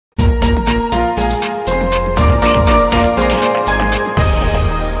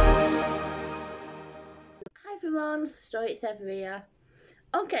Just a story, it's every year.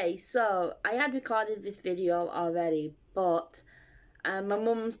 Okay, so I had recorded this video already, but my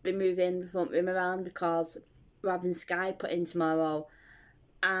mum's been moving the front room around because we're having Sky put in tomorrow.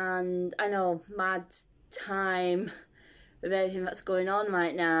 And I know, mad time with everything that's going on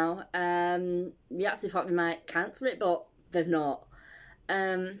right now. We actually thought we might cancel it, but they've not.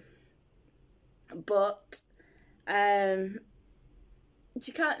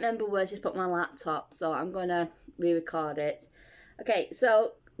 She can't remember where she's put my laptop, so I'm going to re-record it. Okay,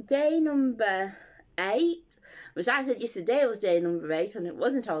 so day number 8, which I said yesterday was day number 8, and it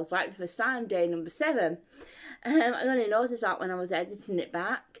wasn't. I was right the first time, day number 7. I only noticed that when I was editing it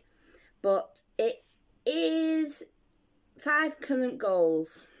back. But it is 5 current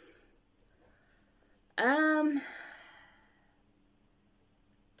goals. To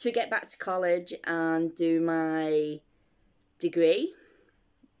get back to college and do my degree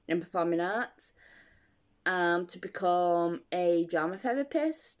in performing arts, to become a drama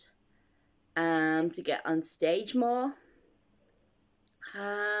therapist, to get on stage more,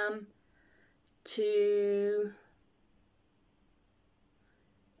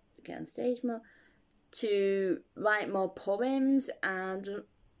 to write more poems and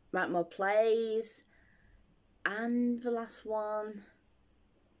write more plays, and the last one,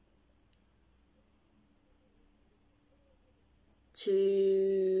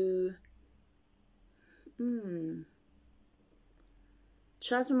 to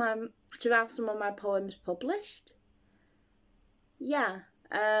have some of my poems published. Yeah.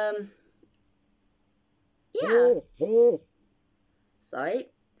 Sorry.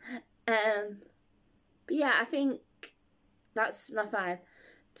 But yeah, I think that's my 5.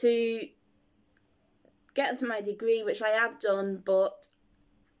 To get into my degree, which I have done, but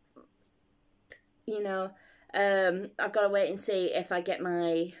you know, I've got to wait and see if I get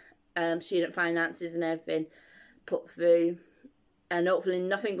my student finances and everything put through, and hopefully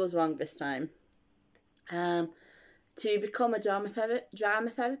nothing goes wrong this time. To become a drama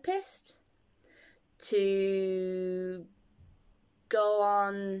therapist, to go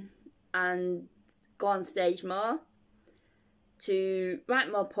on stage more, to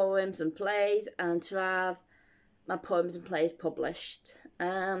write more poems and plays, and to have my poems and plays published.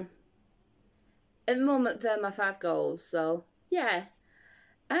 At the moment, they're my 5 goals, so yeah.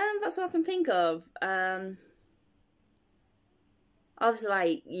 That's all I can think of. Obviously,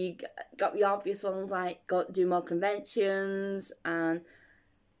 like, you got the obvious ones, like do more conventions and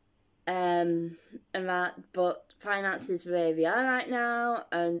that, but finances where we are right now,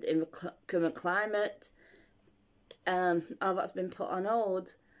 and in the current climate, all that's been put on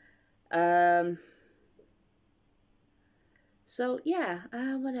hold. So yeah,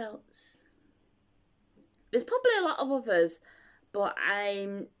 what else? There's probably a lot of others, but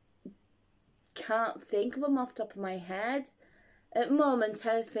I can't think of them off the top of my head. At the moment,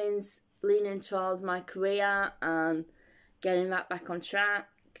 everything's leaning towards my career and getting that back on track,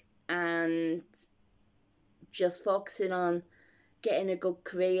 and just focusing on getting a good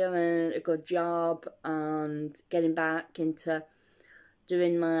career and a good job, and getting back into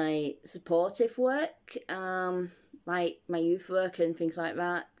doing my supportive work, like my youth work and things like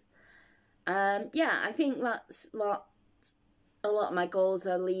that. Yeah, I think that's what a lot of my goals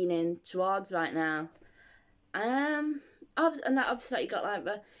are leaning towards right now. And that obviously, you got like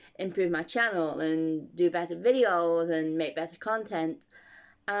improve my channel and do better videos and make better content.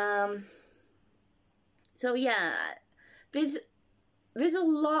 So yeah, there's a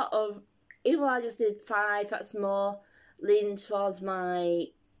lot of, even though I just did 5, that's more leaning towards my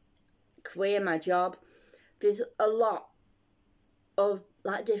career, my job. There's a lot of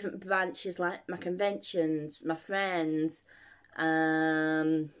like different branches, like my conventions, my friends,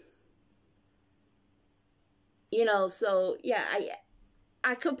 you know, so yeah,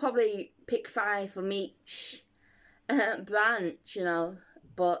 I could probably pick 5 from each branch, you know,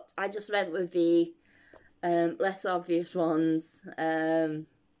 but I just went with the less obvious ones.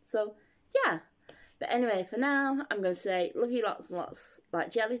 So yeah, but anyway, for now, I'm going to say love you lots and lots,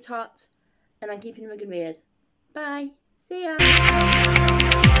 like jelly tots, and I'm keeping them weird. Bye. See ya.